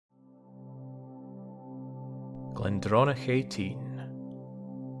Glendronach 18.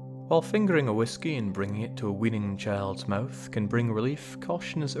 While fingering a whiskey and bringing it to a weaning child's mouth can bring relief,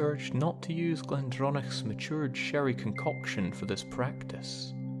 caution is urged not to use Glendronach's matured sherry concoction for this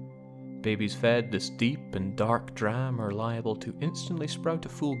practice. Babies fed this deep and dark dram are liable to instantly sprout a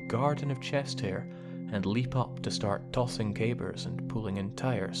full garden of chest hair and leap up to start tossing cabers and pulling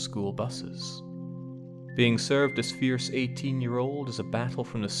entire school buses. Being served this fierce 18-year-old is a battle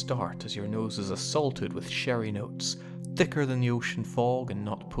from the start, as your nose is assaulted with sherry notes, thicker than the ocean fog and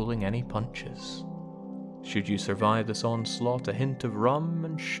not pulling any punches. Should you survive this onslaught, a hint of rum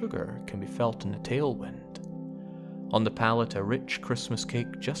and sugar can be felt in the tailwind. On the palate, a rich Christmas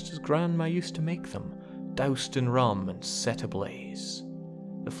cake just as Grandma used to make them, doused in rum and set ablaze.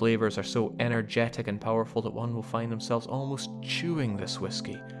 The flavours are so energetic and powerful that one will find themselves almost chewing this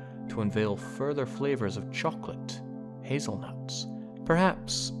whiskey to unveil further flavours of chocolate, hazelnuts,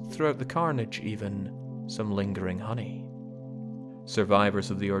 perhaps, throughout the carnage even, some lingering honey. Survivors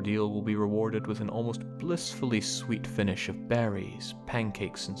of the ordeal will be rewarded with an almost blissfully sweet finish of berries,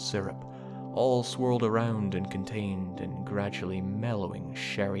 pancakes and syrup, all swirled around and contained in gradually mellowing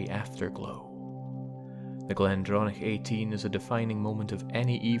sherry afterglow. The Glendronach 18 is a defining moment of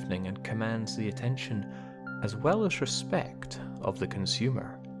any evening and commands the attention, as well as respect, of the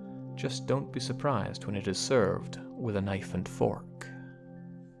consumer. Just don't be surprised when it is served with a knife and fork.